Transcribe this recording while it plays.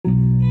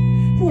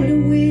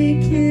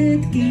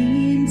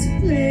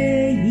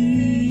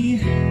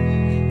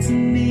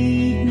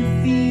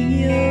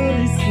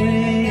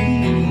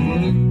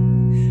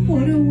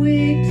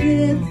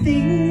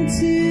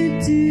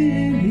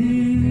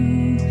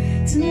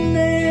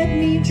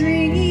me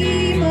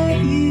dream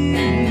of you.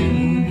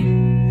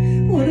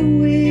 What a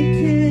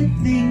wicked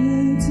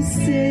thing to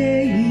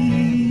say.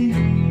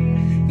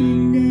 You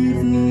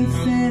never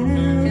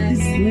felt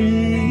this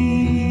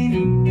way.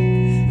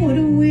 What a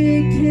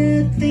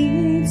wicked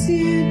thing to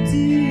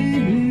do,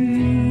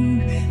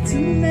 to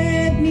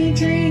let me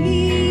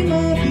dream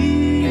of you.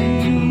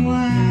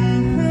 I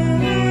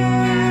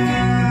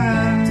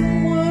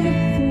don't wanna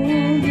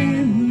fall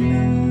in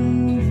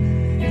love.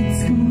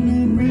 It's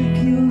gonna break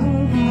your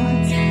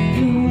heart.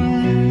 No, I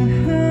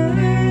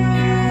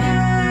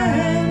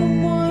don't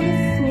wanna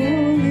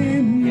fall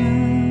in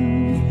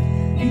love.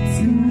 It's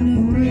gonna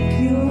break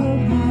your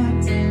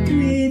heart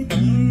with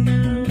you.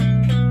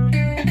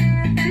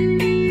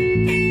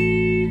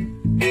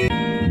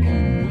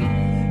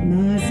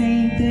 Mars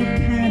ain't the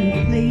kind of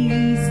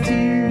place to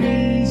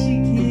raise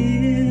your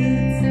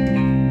kids.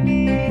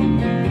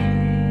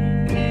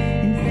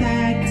 In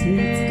fact,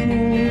 it's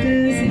cold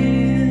as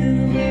hell.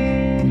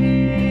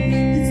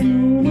 There's no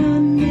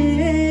one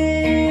there.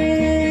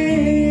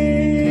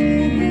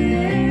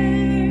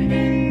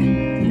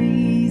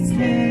 Raise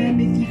them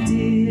if you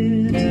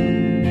did.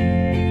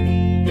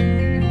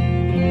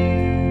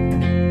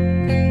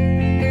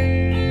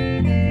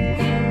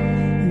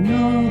 And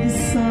all the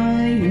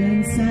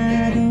science I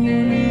don't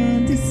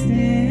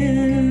understand.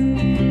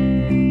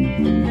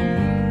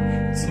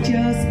 It's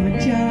just my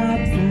job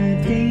 5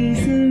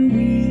 days a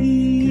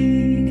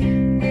week.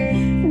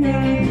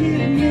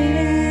 Rocket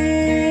Man,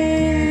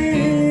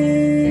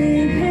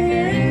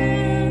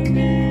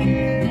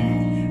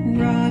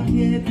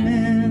 Rocket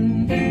Man.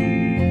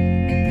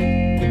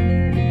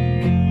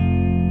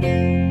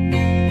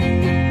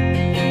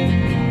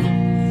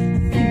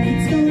 Think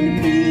it's gonna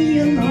be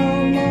a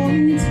long, long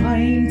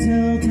time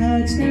till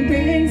touchdown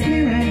brings me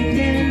right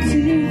again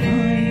to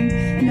find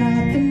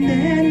not the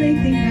man they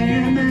think I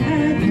am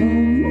at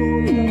home.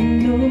 No,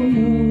 no, no,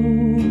 no.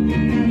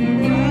 I'm a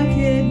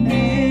Rocket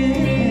Man.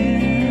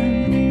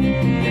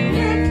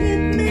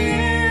 Rocket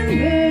Man,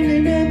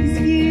 burning up his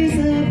fuse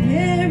up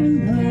there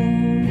alone.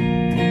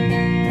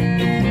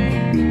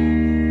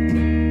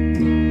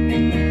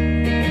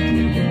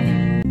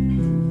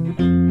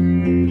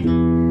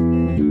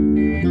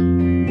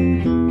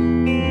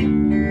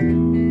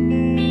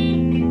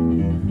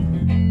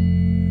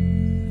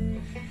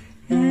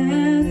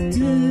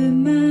 After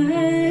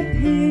my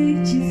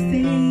picture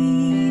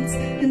fades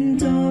and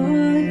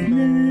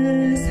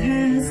darkness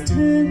has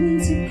turned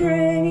to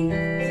grey,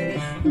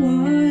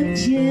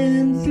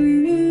 watching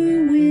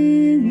through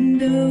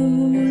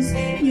windows,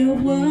 you're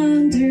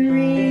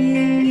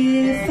wondering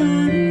if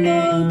I'm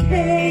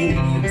okay.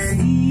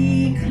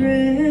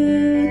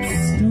 Secrets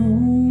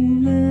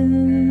stolen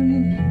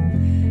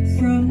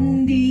from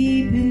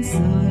deep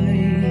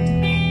inside.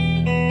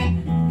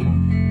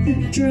 The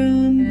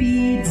drum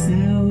beats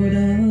out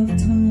of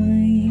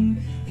time.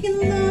 If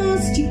you're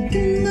lost, you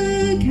can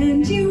look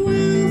and you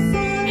will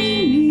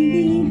find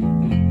me.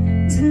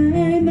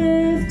 Time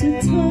after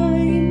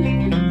time.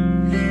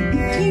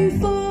 If you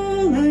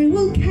fall, I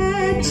will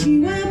catch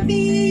you. I'll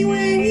be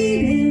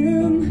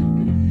waiting.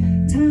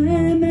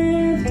 Time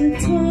after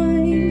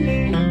time.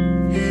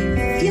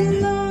 If you're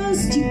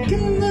lost, you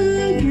can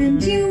look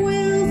and you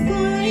will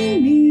find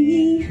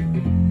me.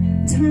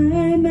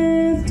 Time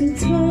after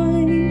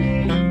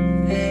time.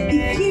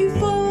 If you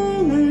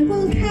fall, I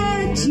will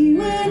catch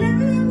you and I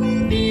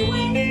will be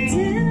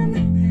waiting.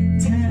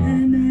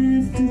 Time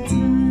after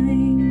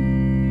time.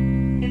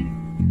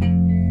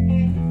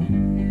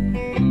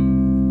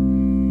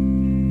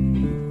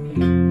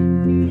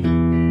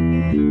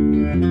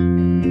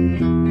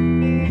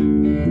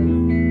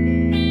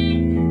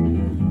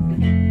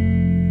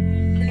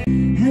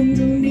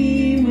 Handle me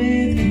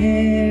with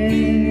care.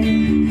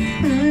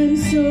 I'm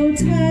so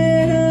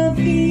tired of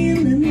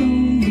feeling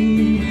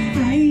lonely.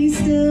 I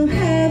still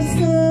have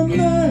some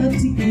love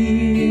to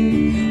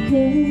give.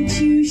 Won't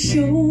you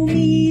show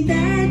me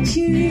that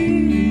you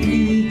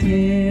really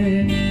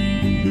care?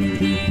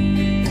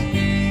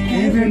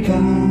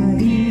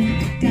 Everybody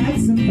got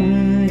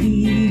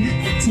somebody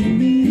to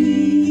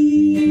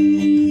lean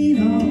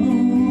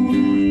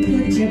on.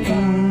 Put your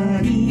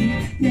body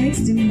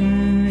next to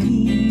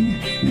mine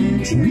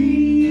and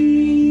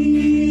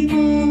dream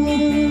on.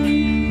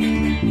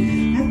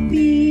 I've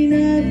been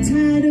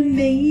uptight and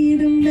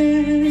made a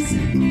mess,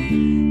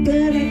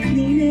 but I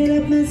clean it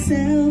up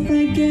myself,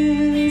 I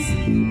guess.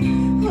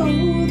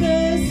 Oh, the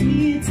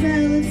sweet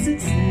smell of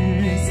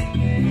success.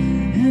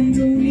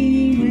 Handle me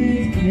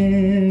with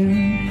care.